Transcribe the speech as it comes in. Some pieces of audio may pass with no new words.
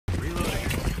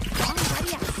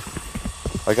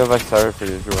I can like Sarah for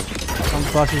you if you want. I'm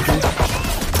flashing too.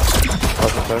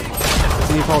 Flashing Sarah.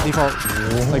 It's default.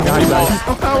 Like behind you guys.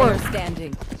 No power!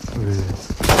 Standing.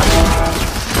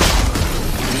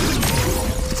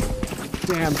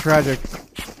 Damn, tragic.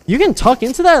 You can tuck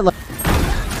into that? Like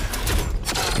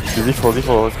Default,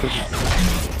 let's go.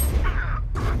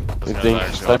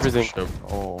 Sniper's ink.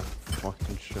 Oh,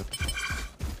 fucking shit.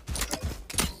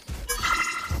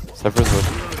 Sniper's wood.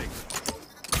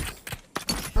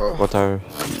 What tower?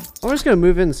 I'm just gonna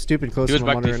move in stupid close He to was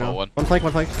my back monitor now. default, One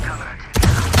flank.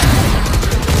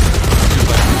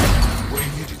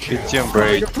 It's your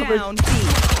break. Down B.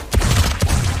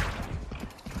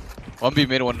 1B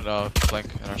made one flank.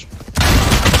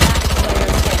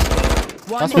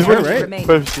 One That's what's enemy right? remaining.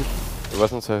 It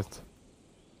wasn't set.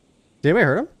 Did anybody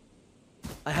hurt him?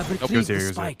 I have Nope. retrieved the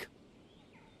spike.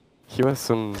 He was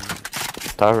on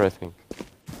tower, I think.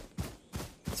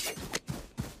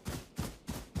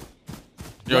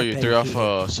 Yo, you threw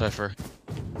off Cypher.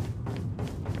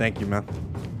 Thank you, man.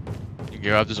 You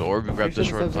grab this orb and grab this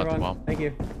short and plant the bomb. Thank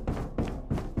you.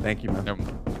 Thank you, man. Never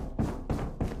mind.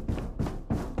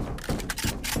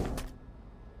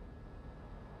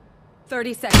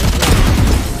 30 seconds.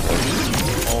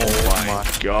 Oh my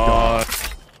god.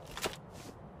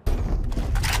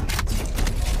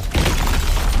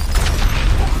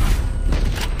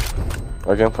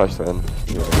 I can flash the end.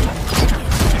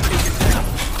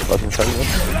 Flashing Sarah.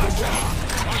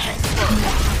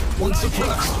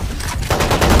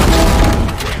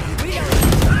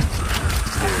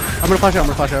 I'm gonna flash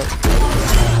out.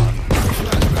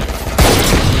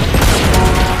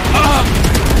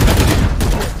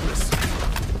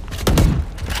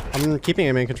 I'm keeping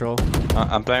him in control.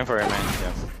 I'm playing for a main,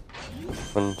 yes.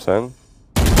 One Sen.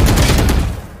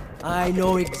 I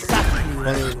know exactly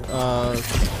where.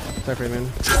 Cypher him in.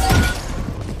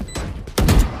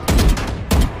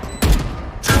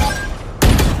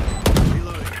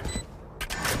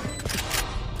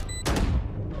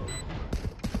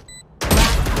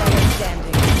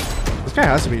 Standing. This guy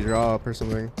has to be draw up or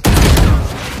something.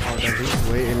 Oh, damn, he's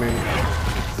just way aiming.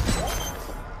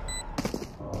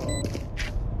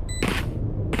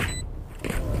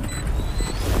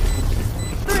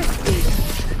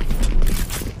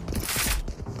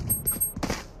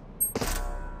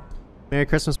 Merry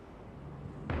Christmas.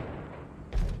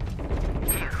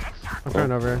 I'm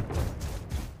coming over.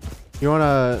 You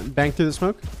wanna bang through the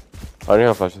smoke? I don't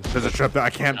have flashes. There's a trap that I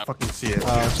can't fucking see it.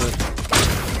 Shit.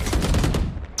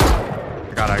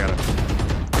 I got it.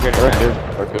 Okay, right here.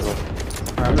 Okay, well.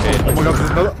 Alright, Oh my god,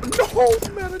 there's another.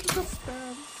 No, man, I just got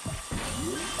spammed.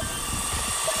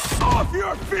 Off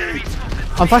your feet!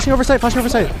 I'm flashing over sight.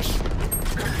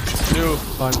 Two.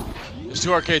 Fine. There's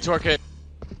 2 arcade. You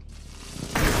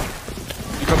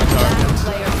coming tower.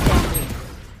 Player standing.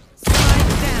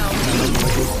 Spike down.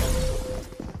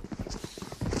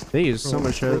 They use so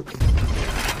much shit.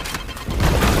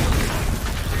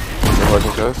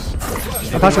 Working close.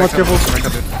 I'm flashing, let's careful.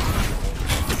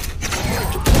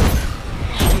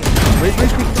 Wait,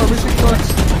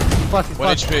 Flash.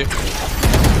 1 HP.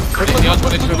 Neon's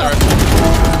 1 HP on the right.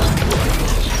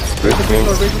 Breaking things.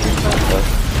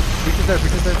 Breach is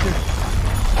there too.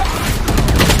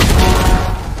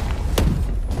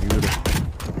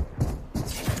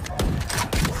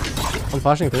 I'm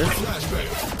flashing through.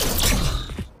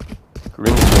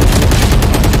 Green.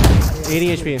 80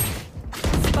 HP.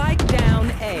 Spike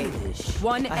down A.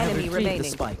 One I have enemy retrieved the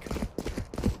remaining. spike.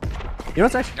 You know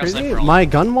what's actually Got crazy? sniper on. My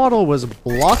gun model was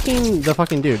blocking the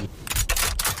fucking dude.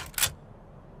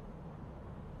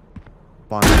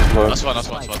 That's one.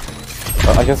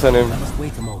 I can send him. Just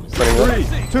wait a moment. Sending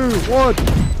 3, 2, 1.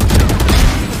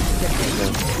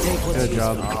 Good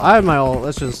job. I have my ult.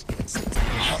 Let's just.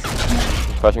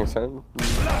 Flashing Sen.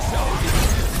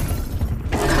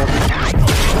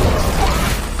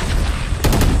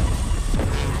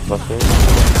 Flashing.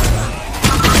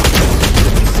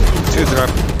 2 drop.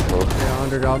 Yeah,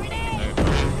 underdrop.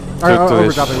 Alright,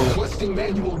 overdropping.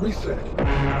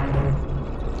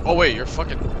 Oh wait, you're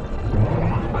fucking.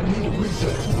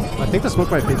 I think the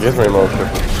smoke might be. Give me more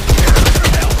triple.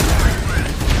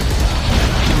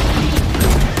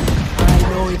 I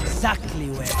know exactly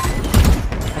where.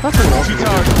 I thought someone else was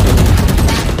Player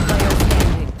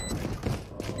standing.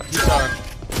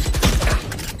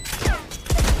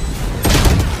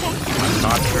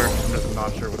 I'm just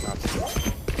not sure what's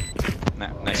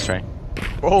happening. Nice try.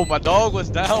 Bro, my dog was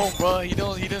down, bro. He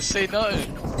didn't say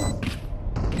nothing.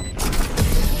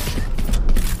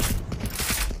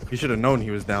 You should have known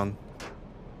he was down.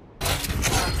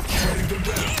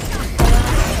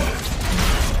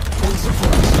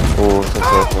 Oh, that's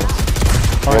perfect.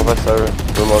 One by Sarah.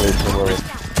 Two more leads.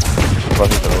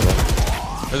 flashing to over.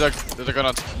 There's a gun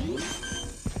on.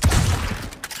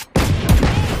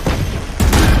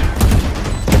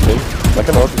 I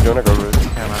can ult if you wanna go with.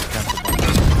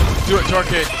 Do it, to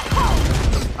arcade.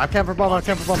 I camp for bomb,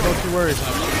 don't you worry.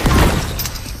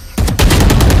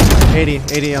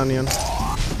 80 on you.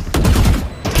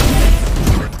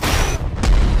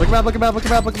 Look him up. I'm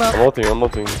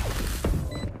ulting.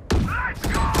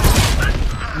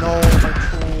 No, my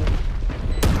troll.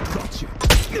 Got you.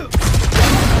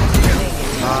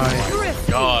 Nice.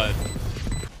 God.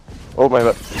 Oh my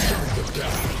bad.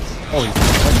 Holy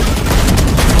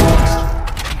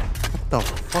what the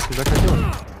fuck is that guy doing?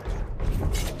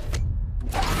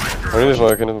 I need this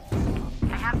one, I can.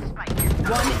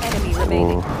 One enemy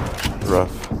remaining. Oh,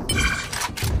 rough.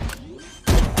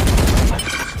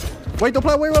 Wait, don't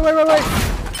play. Wait.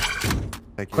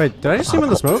 Wait, did I just see him in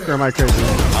the smoke or am I crazy? I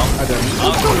did.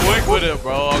 I'm quick with it,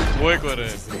 bro. I'm quick with it.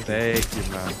 Thank you,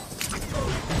 man.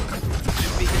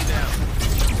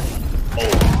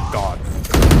 Oh, God.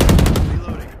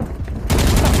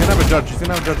 He's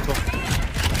gonna have a judge. Bro.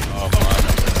 Oh, my.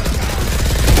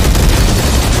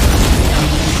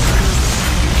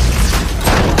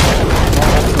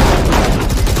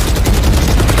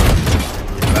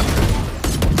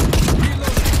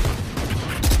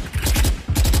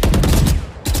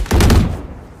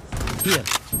 Here.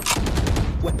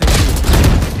 Weapon.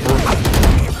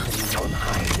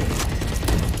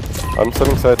 I'm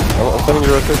setting side. I'm setting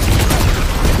your rotate.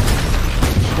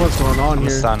 What's going on I'm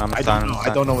here? stunned, I'm stunned. I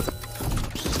don't know what's.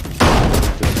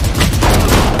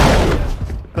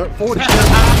 40. Climb.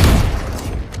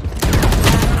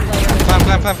 Down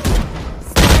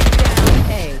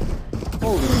A.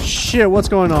 Holy shit, what's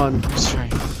going on?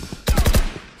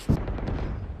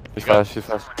 She's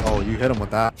fast. Oh, you hit him with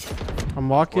that.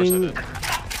 I'm Of course I walking. did.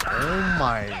 Oh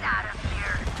my.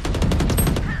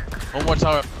 One more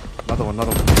tower. Another one.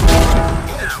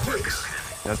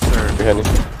 Yes, sir. Behind you.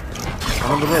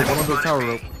 One on the rope. One on the tower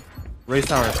rope. Raise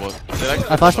tower.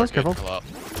 I flash once, careful.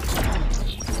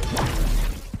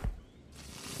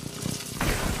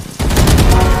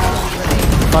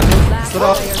 Last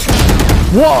player.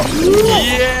 Whoa!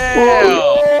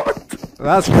 Yeah!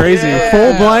 That's crazy.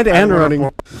 Full blind and running.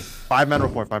 5 man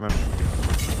report. 5 man.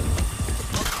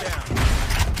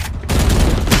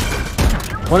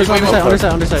 One is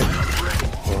underside.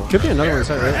 Could be another one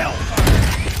inside, right?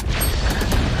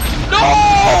 No!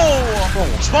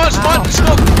 Spawn, smoke!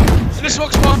 In the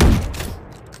smoke, spawn!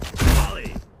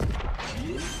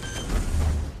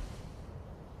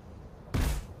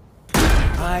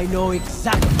 I know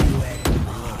exactly where.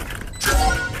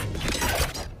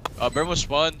 Brim was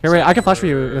spawn. Here, wait, I can flash for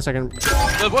you in a second.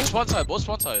 No, both spawn side.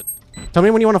 Tell me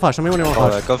when you want to flash.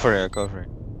 Oh, go for it.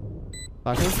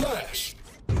 Flashing? Flash.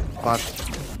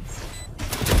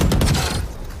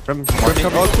 From Player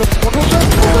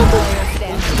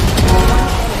standing.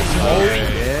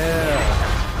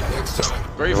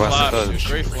 Great What's flash, the dude.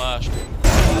 Great flash.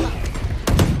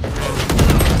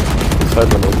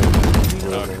 Side one.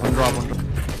 one drop.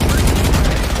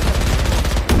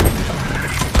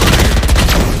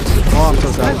 Oh, I'm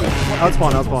so sad.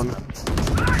 Outspawn.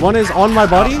 One is on my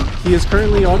body. He is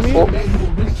currently on me.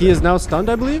 He is now stunned,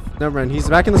 I believe. Never mind. He's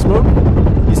back in the smoke.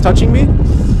 He's touching me.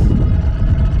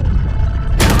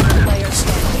 Player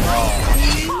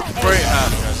standing. Great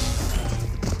half, guys.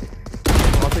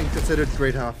 Nothing considered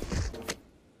great half.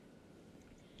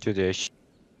 2-dish.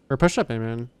 Or push up,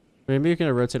 man. Maybe you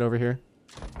can rotate over here.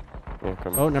 Yeah,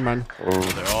 come Oh, never mind.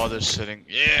 They're all just sitting.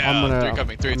 Yeah! I'm gonna- Three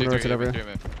coming. Three, I'm gonna three, rotate over. three,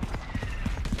 man.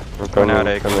 Going out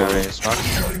A. Smoke.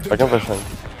 I can flash him.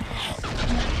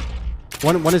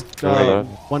 One is Yeah.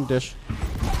 one dish.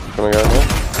 Coming out here.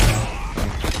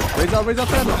 Raise up,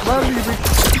 fan.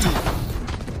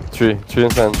 Tree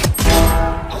and sand.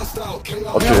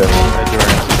 I'll tree it.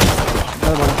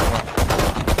 Another one.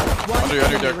 One Under,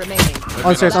 enemy duck. remaining.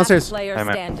 On stairs. Last player Hey,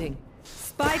 man. standing.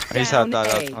 Spike He's down out,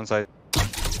 A. on side.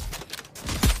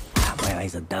 My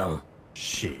eyes are down.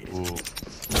 Shit.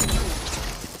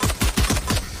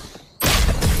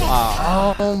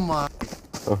 Oh my.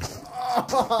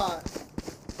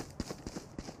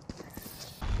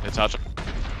 It's out.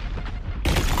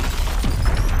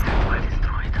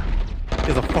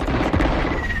 He's a fucking.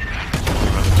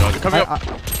 Coming up. I'm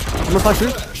gonna flash you.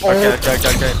 Okay.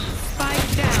 Spike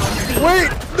down B. Wait!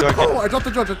 No! I dropped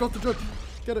the judge.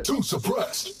 Get it.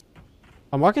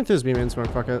 I'm walking through this beam in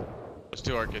smoke. Fuck it. It's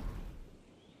 2 arcade.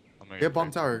 I'm gonna Yeah, get bomb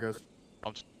tower, guys.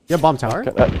 You have bomb tower?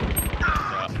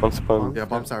 One spawn. Yeah,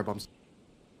 bomb tower, bombs.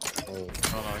 Oh, no,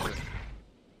 okay.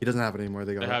 He doesn't have it anymore.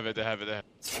 They got They it. have it.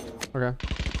 Okay.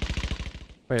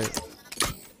 Wait. I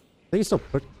think you still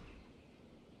put.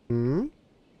 Hmm?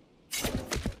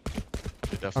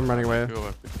 I'm running away. Go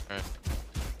away. Alright.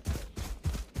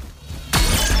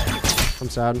 I'm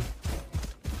sad.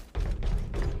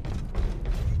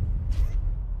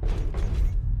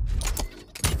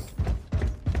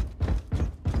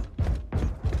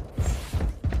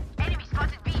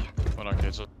 Oh no,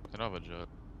 okay, so I have a jet.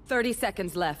 30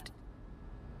 seconds left.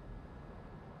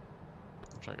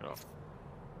 Check it off.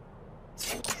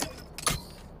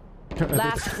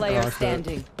 Last player Oh, shit.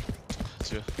 standing.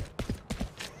 That's you.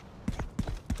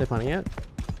 They planning it?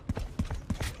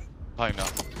 Playing now.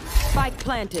 Spike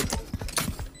planted.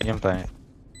 Medium plant.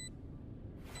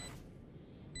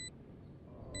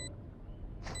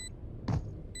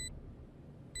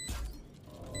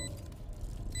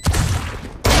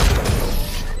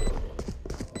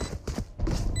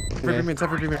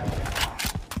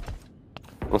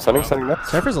 I'm standing left.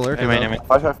 Cypher's alert. Hey, man,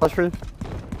 Flash for you.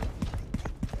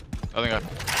 I think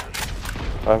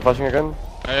I'm flashing again.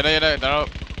 no.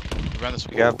 Ran this.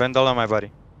 You got Bendel on my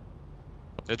body.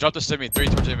 They dropped the stimmy. 3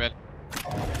 towards him, man.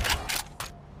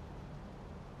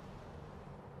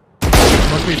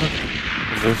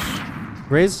 Dish.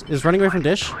 Raze is running away from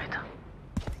Dish.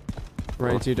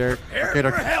 Right to you, Derek. Okay,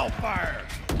 Dirk.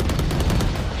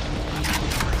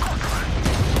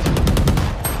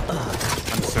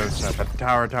 I'm so sad.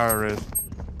 That tower is.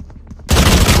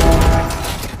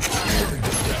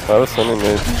 I was sending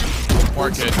it. More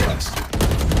kid.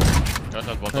 Got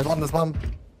that one. There's one, there's one.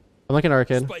 I'm looking at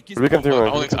Arcade. We can do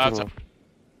Holding it. outside.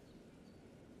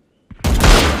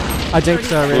 I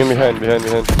dinked Raze. Behind.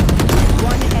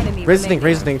 One enemy Raze is dinked. remaining.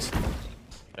 Raze is dinked.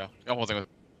 Yeah, I'm holding with.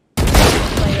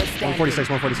 Player standing. 146,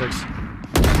 146.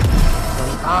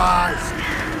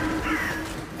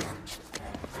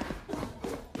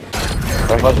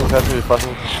 I'm flashing.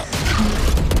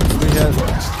 We hit.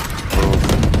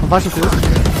 I'm flashing through this.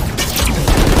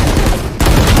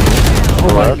 Oh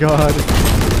my god. I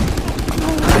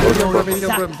know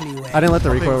exactly where. I didn't let the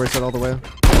recoil reset all the way.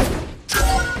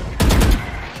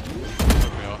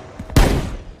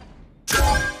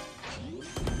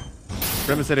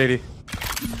 Grimace at 80.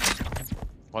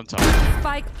 One time.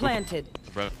 Spike planted.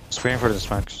 Screen for the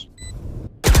smokes.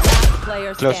 Last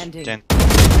player Close. standing. 10.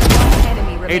 One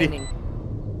enemy remaining.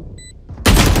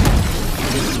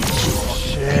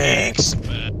 Thanks,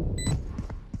 man.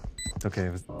 It's okay.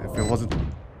 If it wasn't.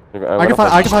 I can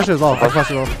flash it as well. I can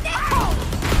flash it as well.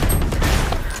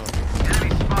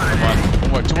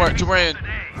 Two more in.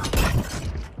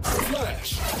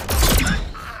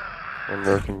 I'm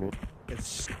lurking me.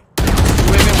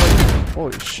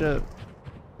 Holy shit.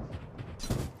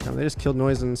 Damn, they just killed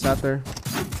Noise and sat there.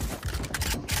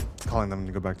 Calling them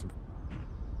to go back to.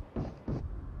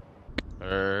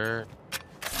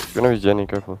 It's gonna be Jenny,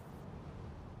 careful.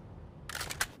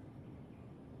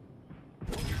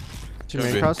 Two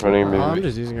main be. cross. Running Oh, maybe. I'm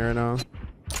just using it right now.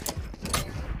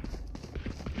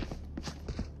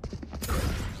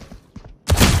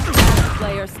 Last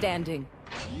player standing.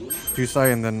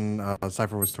 Fusai and then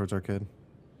Cypher was towards Arcade.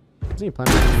 Isn't he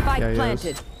planning Spike KayOs?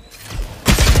 planted.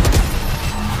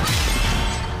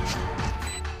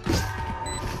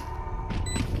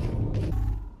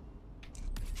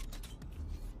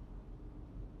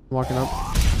 Walking up.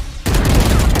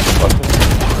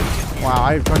 Wow,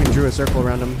 I fucking drew a circle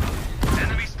around him.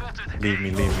 Leave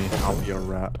me. I'll be a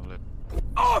rat.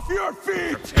 Off your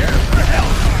feet! Spike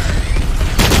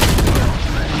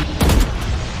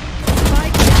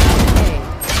down A.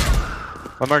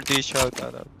 One more D shout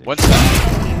out. One side.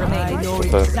 Enemy I remaining. know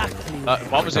Okay. exactly where.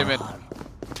 Bomb was in.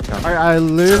 I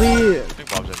literally, I think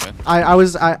Bob's in,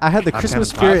 man. I had the Christmas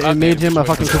spirit and made him a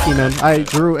fucking cookie man. I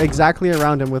drew exactly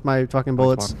around him with my fucking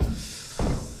bullets.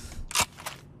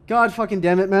 God fucking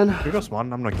damn it, man. Here goes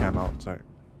one. I'm gonna cam out. Sorry.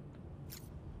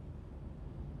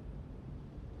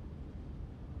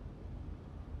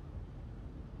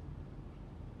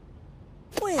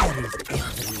 Where is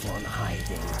everyone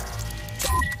hiding?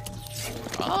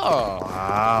 Oh.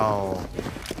 Wow.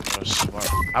 That was smart.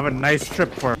 I have a nice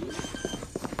trip for.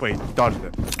 Wait, dodged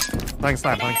it. Playing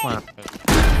slam.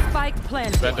 Spike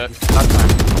planted. Bend it. Not time.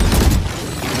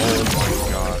 Oh my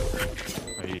god.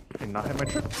 Wait, did not hit my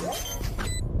trip.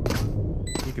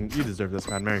 You deserve this,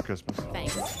 man. Merry Christmas.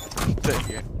 Thanks.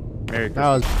 Merry Christmas. That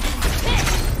was.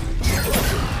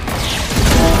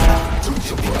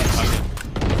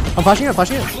 I'm flashing it.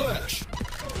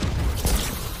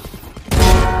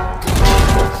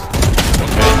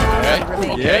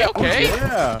 Okay.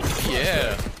 Yeah.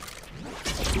 Yeah.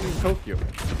 Tokyo.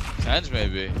 TenZ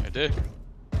maybe. I did.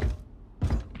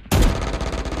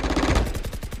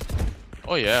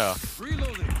 Oh yeah.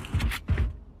 Reloading.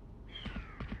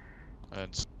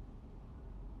 TenZ.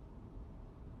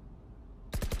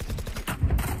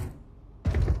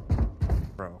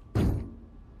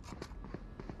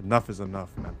 Enough is enough,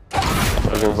 man. I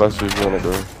think Flash is gonna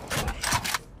go.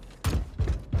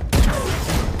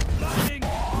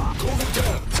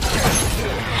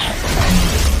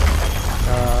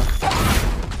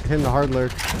 Hitting the hard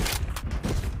lurk.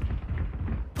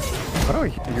 How do I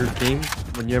hear your game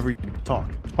whenever you talk?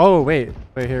 Oh, wait.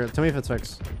 Wait, here. Tell me if it's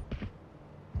fixed.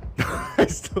 I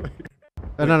still hear.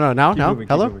 No. Now? Keep Now? moving, keep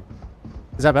Hello? moving.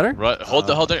 Is that better? Right, hold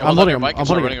I'm on your holding mic him. and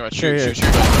start I'm running holding around. him. Shoot.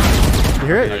 You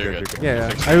hear Yeah, it? you're good.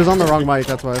 Yeah. I was on the wrong mic,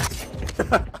 that's why.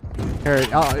 Here,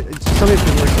 just tell me if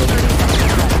it works.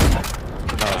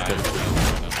 No, it's good.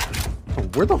 Oh,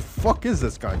 where the fuck is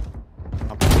this guy?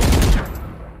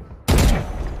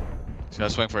 He's gonna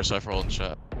swing for a cypher holding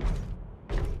shot.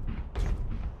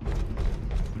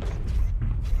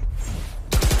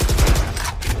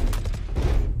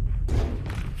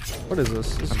 What is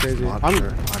this? This is crazy. Not I'm sure.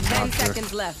 I'm 10 not sure.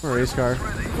 seconds left. a race car.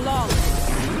 Flawless.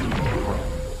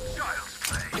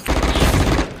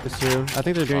 This too. I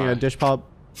think they're doing a dish pop.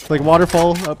 Like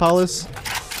waterfall palace.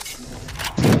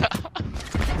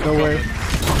 No way.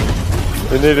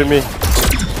 They needed me.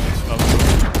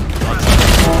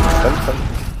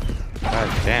 God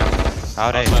damn.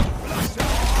 How'd I?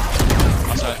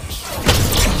 Outside.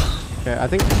 Okay, I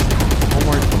think one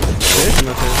more dish and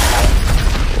that's it.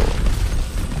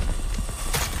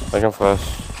 I can flash.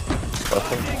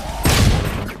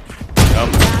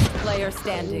 Last player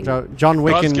standing. John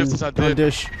Wick God's and gift is on Diff.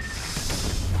 dish.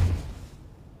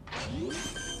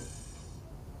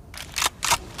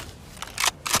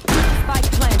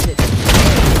 Spike planted.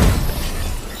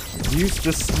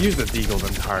 Just use the deagle the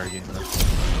entire game. Man.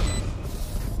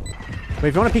 Wait,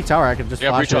 if you want to peek tower, I could just Yeah,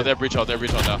 flash breach out it. there, breach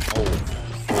out now.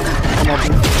 Flash.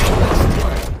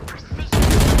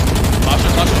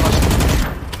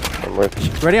 I'm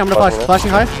with. Ready? I'm gonna flash. Flashing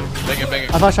high. Bang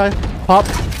it. I flash high. Pop.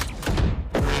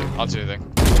 I don't see anything.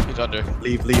 He's under.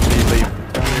 Leave.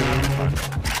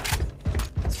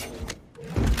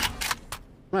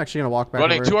 I'm actually gonna walk back.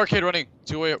 Running, over. 2 arcade running.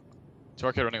 2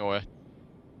 arcade running away.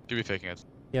 Do be faking it.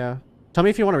 Yeah. Tell me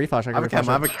if you want to reflash. I I have can a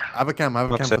cam. reflash I have a cam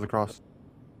Looks for it. the cross.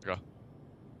 Go.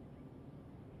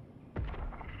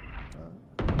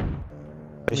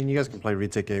 I mean, you guys can play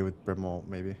retake A with Brimwall,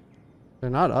 maybe. They're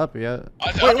not up yet.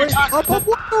 Wait, what the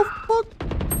fuck?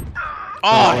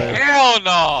 Oh, hell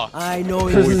no! I know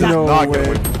There's you. no not way.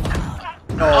 good.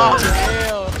 Oh,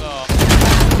 hell no!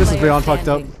 This is Player beyond fucked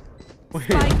up.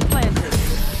 standing. Spike planted.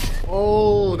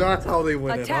 Oh, that's how they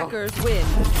win Attackers win.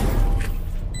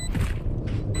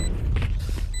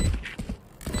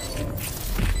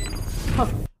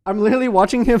 I'm literally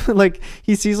watching him like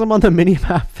he sees him on the mini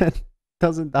map and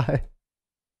doesn't die.